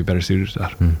coach might be better suited to that.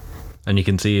 And you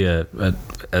can see a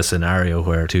scenario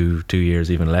where two years,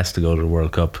 even less to go to the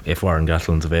World Cup, if Warren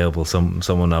Gatland's available,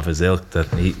 someone of his ilk, that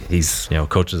he's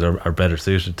coaches are better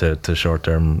suited to short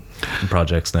term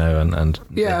projects now, and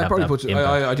yeah, probably puts it,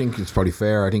 I think it's probably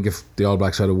fair. I think if the All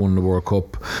Blacks had won the World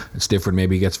Cup, it's different.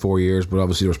 Maybe he gets 4 years, but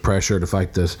obviously there was pressure. The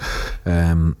fact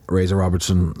that Razor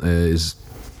Robertson is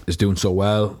doing so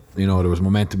well, there was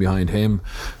momentum behind him,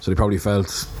 so they probably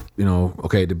felt,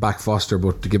 okay, to back Foster,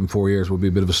 but to give him 4 years would be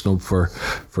a bit of a snub for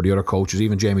the other coaches.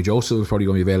 Even Jamie Joseph was probably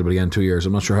going to be available again 2 years.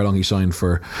 I'm not sure how long he signed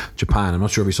for Japan. I'm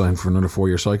not sure if he signed for another 4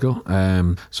 year cycle.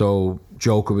 So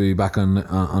Joe could be back on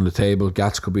the table.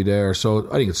 Gats could be there. So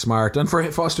I think it's smart. And for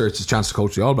Foster, it's his chance to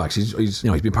coach the All Blacks. He's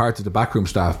been part of the backroom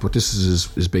staff, but this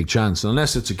is his big chance. And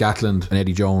unless it's a Gatland and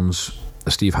Eddie Jones,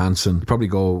 Steve Hansen, you probably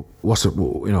go,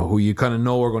 who you kind of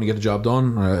know are going to get the job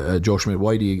done. Joe Schmidt,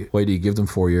 why do you give them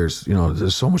 4 years?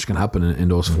 There's so much can happen in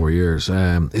those 4 years.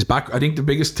 His back, I think the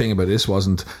biggest thing about this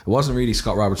wasn't really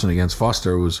Scott Robertson against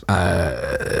Foster. It was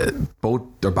both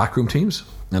their backroom teams.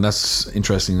 And that's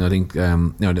interesting. I think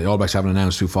the All Blacks haven't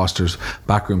announced who Foster's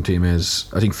backroom team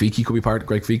is. I think Feeke could be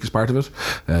Greg Feeke is part of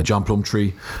it. John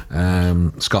Plumtree,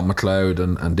 Scott McLeod,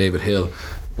 and David Hill.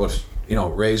 But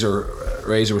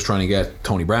Razor was trying to get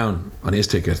Tony Brown on his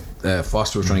ticket.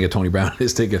 Foster was trying to get Tony Brown on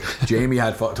his ticket. Jamie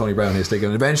had Tony Brown on his ticket.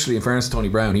 And eventually, in fairness to Tony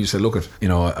Brown, he just said, look,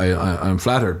 I'm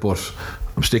flattered, but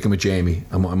I'm sticking with Jamie.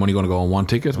 I'm only going to go on one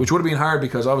ticket, which would have been hard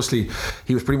because obviously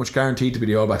he was pretty much guaranteed to be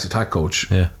the All Blacks attack coach,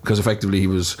 because effectively he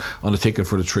was on the ticket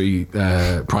for the 3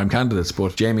 prime candidates.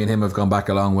 But Jamie and him have gone back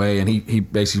a long way, and he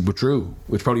basically withdrew,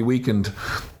 which probably weakened,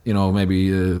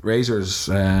 maybe Razor's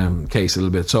case a little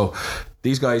bit. So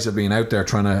these guys have been out there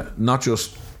trying to not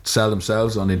just sell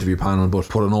themselves on the interview panel, but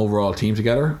put an overall team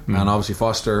together. And obviously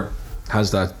Foster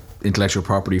has that intellectual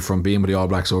property from being with the All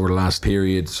Blacks over the last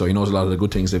period, so he knows a lot of the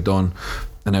good things they've done.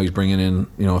 And now he's bringing in,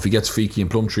 if he gets Feaky and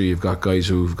Plumtree, you've got guys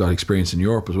who've got experience in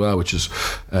Europe as well, which is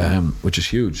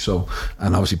huge. So,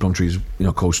 and obviously Plumtree's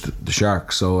coached the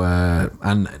Sharks, so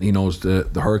and he knows the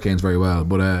Hurricanes very well.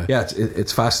 But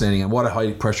it's fascinating, and what a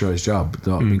high pressurised job.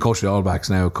 Being coach of the All Blacks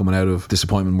now, coming out of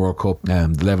disappointment World Cup,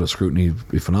 the level of scrutiny would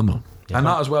be phenomenal. And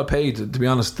not as well paid, to be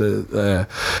honest.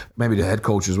 Maybe the head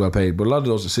coach is well paid, but a lot of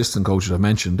those assistant coaches I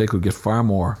mentioned, they could get far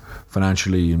more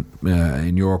financially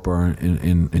in Europe or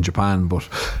in Japan. But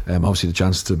obviously the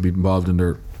chance to be involved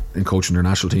in coaching their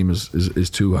national team is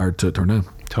too hard to turn down.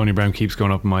 Tony Brown keeps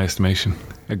going up in my estimation.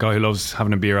 A guy who loves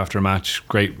having a beer after a match,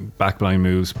 great backline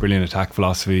moves, brilliant attack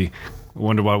philosophy. I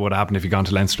wonder what would have happened if he'd gone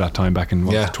to Leinster that time back in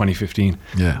 2015.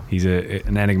 Yeah, he's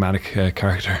an enigmatic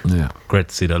character. Yeah, great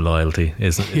to see that loyalty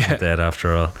isn't dead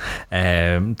after all.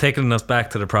 Taking us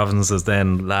back to the provinces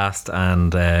then, last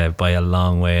and by a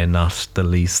long way not the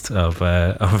least of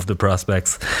the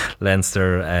prospects,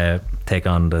 Leinster take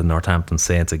on the Northampton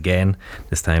Saints again,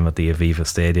 this time at the Aviva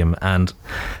Stadium, and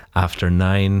after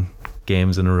 9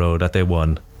 games in a row that they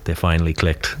won, they finally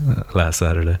clicked last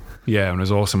Saturday. Yeah, and it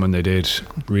was awesome when they did.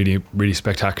 Really, really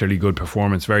spectacularly good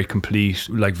performance. Very complete,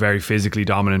 very physically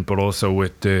dominant, but also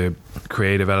with the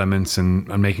creative elements and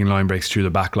making line breaks through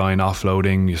the back line,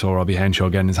 offloading. You saw Robbie Henshaw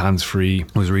getting his hands free.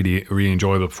 It was really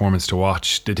enjoyable performance to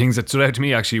watch. The things that stood out to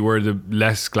me actually were the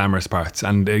less glamorous parts,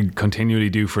 and they continually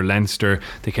do for Leinster.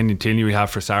 They continually have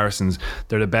for Saracens.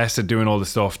 They're the best at doing all the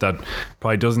stuff that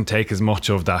probably doesn't take as much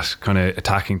of that kind of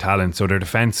attacking talent. So their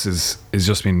defence is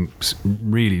just been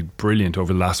really brilliant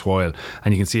over the last while,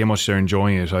 and you can see how much they're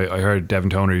enjoying it. I heard Devin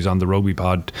Toner, who's on the rugby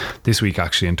pod this week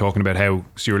actually, and talking about how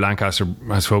Stuart Lancaster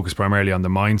has focused primarily on the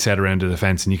mindset around the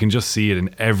defence, and you can just see it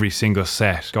in every single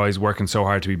set. Guys working so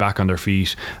hard to be back on their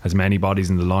feet, as many bodies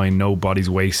in the line, no bodies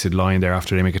wasted lying there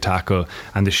after they make a tackle,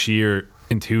 and the sheer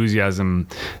enthusiasm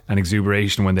and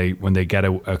exuberation when they get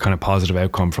a kind of positive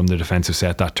outcome from the defensive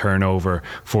set. That turnover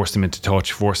forced them into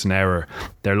touch, forced an error.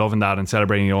 They're loving that and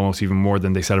celebrating it almost even more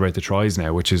than they celebrate the tries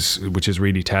now, which is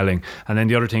really telling. And then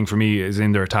the other thing for me is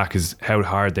in their attack is how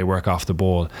hard they work off the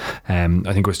ball. I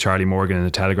think it was Charlie Morgan in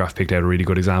the Telegraph picked out a really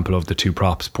good example of the 2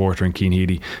 props, Porter and Cian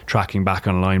Healy, tracking back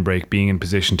on a line break, being in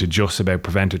position to just about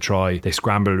prevent a try. They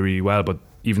scramble really well, but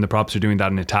even the props are doing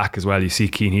that in attack as well. You see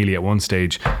Cian Healy at one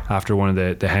stage after one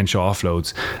of the Henshaw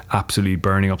offloads absolutely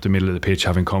burning up the middle of the pitch,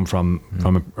 having come from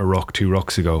a ruck 2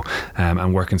 rucks ago,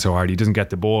 and working so hard. He doesn't get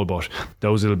the ball, but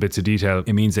those little bits of detail,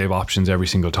 it means they have options every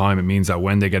single time. It means that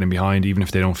when they get in behind, even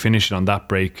if they don't finish it on that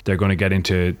break, they're going to get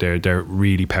into their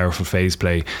really powerful phase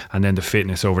play, and then the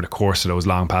fitness over the course of those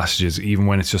long passages, even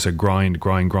when it's just a grind,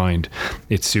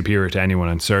 it's superior to anyone.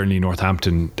 And certainly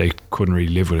Northampton, they couldn't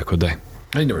really live with it, could they?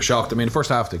 I think they were shocked. I mean, the first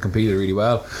half they competed really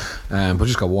well, but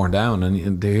just got worn down.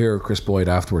 And to hear Chris Boyd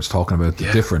afterwards talking about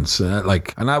the difference, and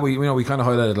now we kind of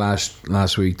highlighted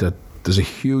last week that there's a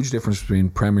huge difference between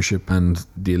Premiership and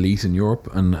the elite in Europe,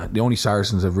 and the only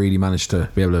Saracens have really managed to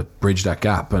be able to bridge that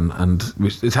gap. And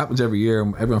it happens every year.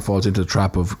 Everyone falls into the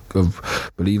trap of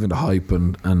believing the hype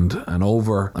and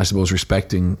over, I suppose,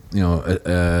 respecting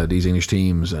these English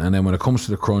teams. And then when it comes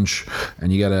to the crunch,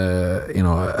 and you get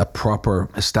a proper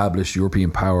established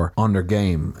European power on their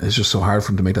game, it's just so hard for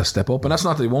them to make that step up. And that's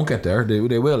not that they won't get there;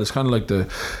 they will. It's kind of like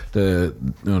the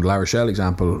La Rochelle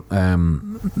example.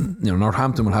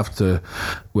 Northampton will have to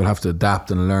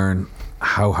adapt and learn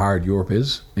how hard Europe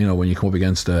is, when you come up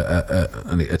against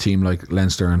a team like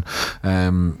Leinster,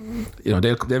 and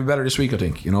they'll be better this week, I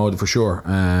think, for sure.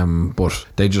 But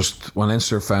they just, when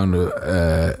Leinster found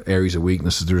areas of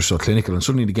weakness, they were so clinical, and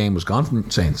suddenly the game was gone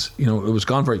from Saints. It was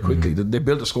gone very quickly. They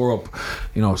built the score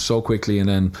up, so quickly, and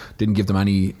then didn't give them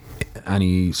any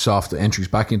soft entries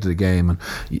back into the game. And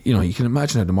you can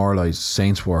imagine how demoralised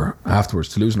Saints were afterwards,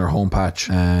 to losing their home patch,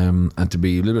 and to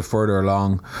be a little bit further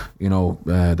along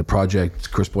the project,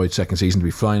 Chris Boyd's second season, to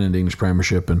be flying in the English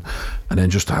Premiership, and then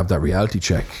just to have that reality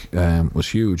check was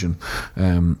huge.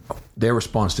 And their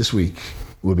response this week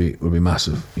will be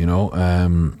massive, you know,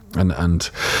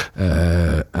 and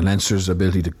Leinster's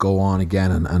ability to go on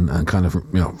again and kind of,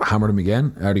 you know, hammer them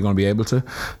again. Are they going to be able to?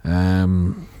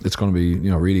 It's going to be,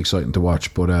 you know, really exciting to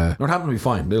watch. But Northampton will be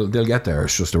fine. They'll get there.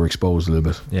 It's just they were exposed a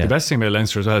little bit. Yeah. The best thing about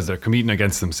Leinster as well is they're competing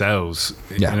against themselves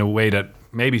in a way that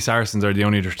maybe Saracens are the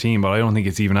only other team, but I don't think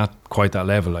it's even at quite that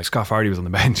level. Like Scott Fardy was on the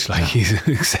bench, like he's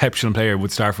an exceptional player,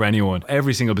 would start for anyone.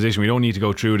 Every single position, we don't need to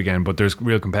go through it again, but there's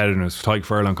real competitiveness. Tyke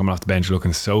Furlong coming off the bench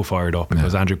looking so fired up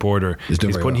because Andrew Porter is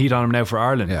putting heat on him now for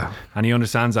Ireland, and he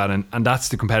understands that, and that's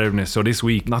the competitiveness. So this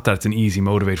week, not that it's an easy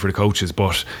motivate for the coaches,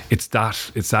 but it's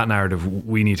that narrative.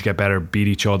 We need to get better, beat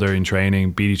each other in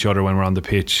training, beat each other when we're on the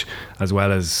pitch, as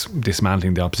well as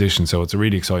dismantling the opposition. So it's a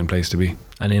really exciting place to be.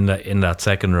 And in that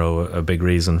second row, a big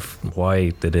reason why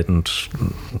they didn't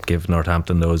give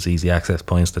Northampton those easy access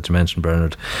points that you mentioned,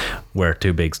 Bernard, were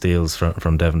two big steals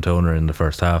from Devon Toner in the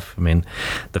first half. I mean,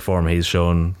 the form he's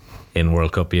shown in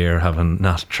World Cup year, having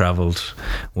not travelled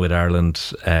with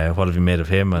Ireland, what have you made of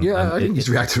him? I think he's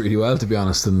reacted really well, to be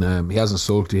honest, and he hasn't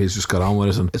sulked. He's just got on with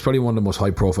it, and it's probably one of the most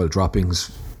high profile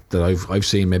droppings that I've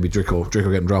seen. Maybe Drico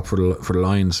getting dropped for the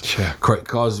Lions,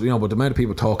 because, you know, but the amount of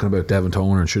people talking about Devon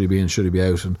Toner and should he be in, should he be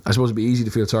out, and I suppose it'd be easy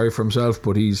to feel sorry for himself,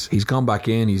 but he's gone back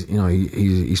in.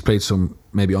 He's played some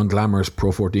maybe unglamorous Pro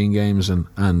 14 games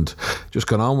and just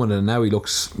gone on with it, and now he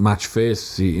looks match fit.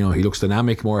 He looks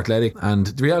dynamic, more athletic, and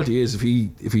the reality is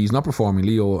if he's not performing,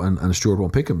 Leo and Stuart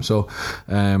won't pick him. So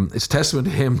it's a testament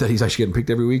to him that he's actually getting picked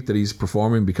every week, that he's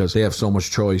performing, because they have so much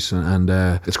choice, and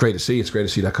it's great to see. It's great to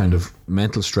see that kind of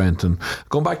mental strength. And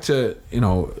going back to, you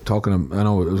know, talking, I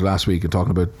know it was last week, and talking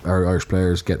about our Irish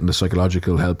players getting the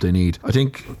psychological help they need. I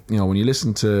think, you know, when you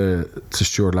listen to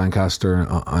Stuart Lancaster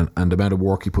and the amount of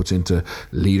work he puts into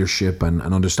leadership and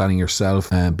understanding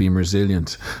yourself and being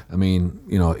resilient, I mean,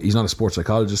 you know, he's not a sports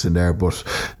psychologist in there, but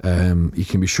you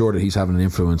can be sure that he's having an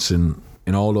influence in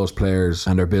all those players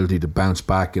and their ability to bounce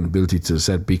back and ability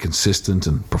to be consistent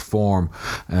and perform,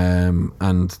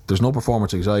 and there's no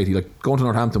performance anxiety. Like going to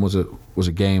Northampton was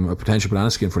a game, a potential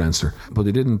banana skin for Leinster, but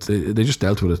they didn't. They just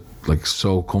dealt with it like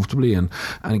so comfortably, and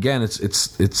again,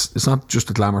 it's not just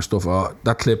the glamour stuff.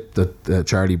 That clip that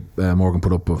Charlie Morgan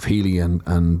put up of Healy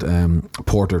and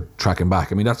Porter tracking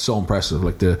back, I mean, that's so impressive.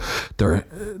 Like their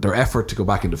effort to go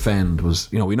back and defend was,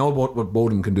 you know, we know what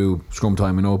Bodum can do scrum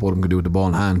time, we know what Bodum can do with the ball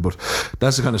in hand, but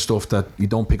that's the kind of stuff that you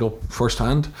don't pick up first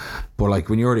hand. But like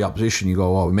when you're the opposition, you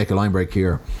go, we make a line break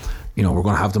here, you know, we're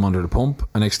going to have them under the pump,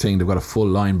 and next thing they've got a full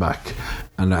line back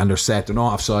and they're set, they're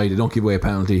not offside, they don't give away a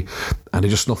penalty, and they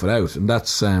just snuff it out. And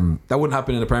that's that wouldn't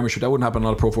happen in the Premiership, that wouldn't happen in a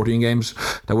lot of Pro 14 games,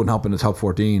 that wouldn't happen in the top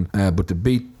 14, but to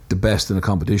beat the best in a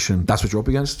competition, that's what you're up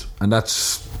against, and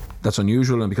that's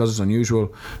unusual. And because it's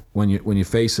unusual, when you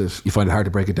face it, you find it hard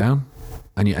to break it down,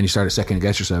 and you start to second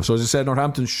guess yourself. So as I said,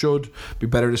 Northampton should be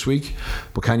better this week,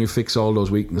 but can you fix all those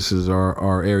weaknesses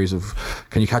or areas of,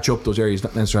 can you catch up those areas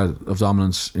that Leinster had of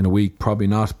dominance in a week? Probably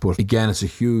not. But again, it's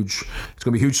going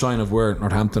to be a huge sign of where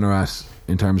Northampton are at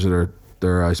in terms of their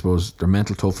I suppose their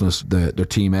mental toughness, their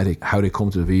team ethic, how they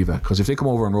come to Aviva. Because if they come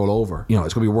over and roll over, you know,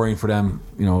 it's going to be worrying for them,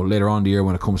 you know, later on in the year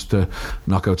when it comes to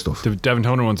knockout stuff. The Devon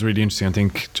Toner one's really interesting, I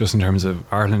think, just in terms of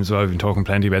Ireland as well. We've been talking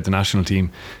plenty about the national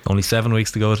team. Only 7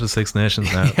 weeks to go to the Six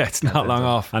Nations now. Yeah, it's not long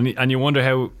off, and you wonder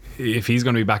how, if he's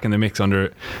going to be back in the mix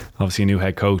under obviously a new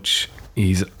head coach.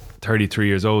 He's 33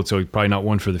 years old, so he's probably not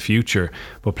one for the future,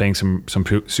 but playing some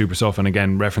super stuff. And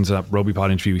again, reference to that Rugby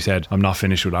Pod interview, he said, I'm not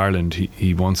finished with Ireland,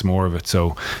 he wants more of it.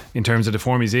 So in terms of the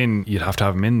form he's in, you'd have to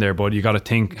have him in there, but you got to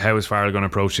think, how is Farrell going to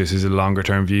approach this? Is it a longer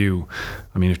term view?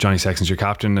 I mean, if Johnny Sexton's your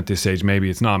captain at this stage, maybe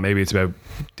it's not. Maybe it's about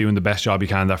doing the best job you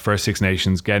can that first Six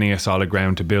Nations, getting a solid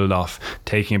ground to build off,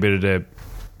 taking a bit of the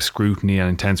scrutiny and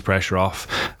intense pressure off.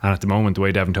 And at the moment, the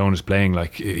way Devon Toner is playing,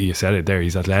 like you said it there,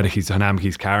 he's athletic, he's dynamic,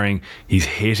 he's carrying, he's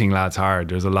hitting lads hard,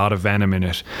 there's a lot of venom in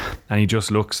it, and he just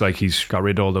looks like he's got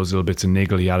rid of all those little bits of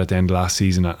niggle he had at the end of last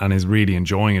season, and is really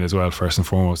enjoying it as well, first and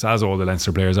foremost, as all the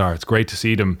Leinster players are. It's great to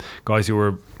see them, guys who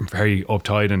were very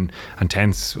uptight and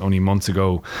tense only months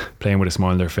ago, playing with a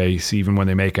smile on their face. Even when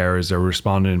they make errors, they're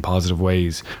responding in positive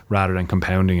ways rather than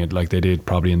compounding it like they did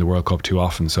probably in the World Cup too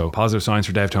often. So positive signs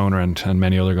for Dev Toner and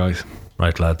many other guys.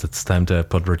 Right, lads, it's time to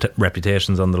put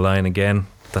reputations on the line again.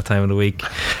 That time of the week,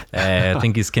 I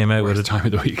think he's came out with a time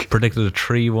of the week, predicted a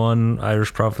 3-1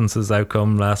 Irish Provinces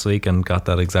outcome last week and got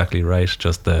that exactly right,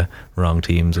 just the wrong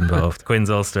teams involved. Queen's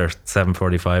Ulster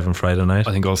 7:45 on Friday night.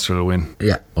 I think Ulster will win.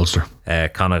 Yeah, Ulster.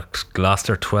 Connacht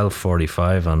Gloucester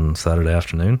 12:45 on Saturday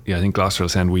afternoon. Yeah, I think Gloucester will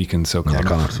send weekend, so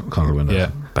Connacht will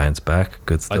win. Bounce back,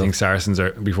 good stuff. I think Saracens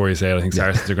are, before you say it, I think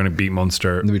Saracens are going to beat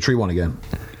Munster. And there'll be 3-1 again.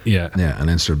 Yeah. Yeah, and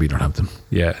Leinster beat Northampton.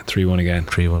 Yeah, 3-1 again.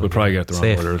 3-1. We'll probably get the wrong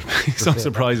Safe. order. It's not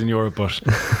surprising in Europe, but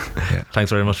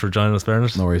Thanks very much for joining us,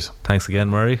 Bernard. No worries. Thanks again,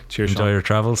 Murray. Cheers, Enjoy Sean. your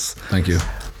travels. Thank you.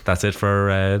 That's it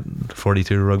for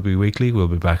 42 Rugby Weekly. We'll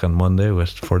be back on Monday with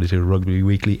 42 Rugby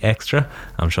Weekly Extra.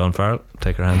 I'm Sean Farrell.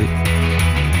 Take her handy.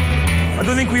 I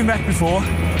don't think we've met before,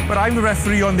 but I'm the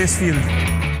referee on this field.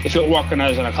 If you're working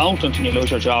as an accountant and you lose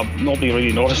your job, nobody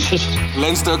really notices.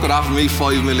 Leinster could offer me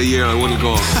 $5 million a year, I wouldn't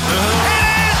go. It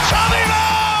is Tommy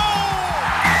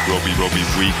Moe! Rugby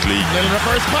Weekly. Little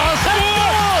reverse pass.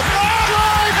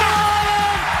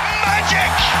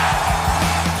 Magic!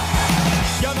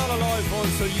 You're not alive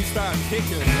until you start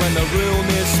kicking. When the room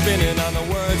is spinning and the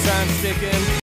words aren't sticking.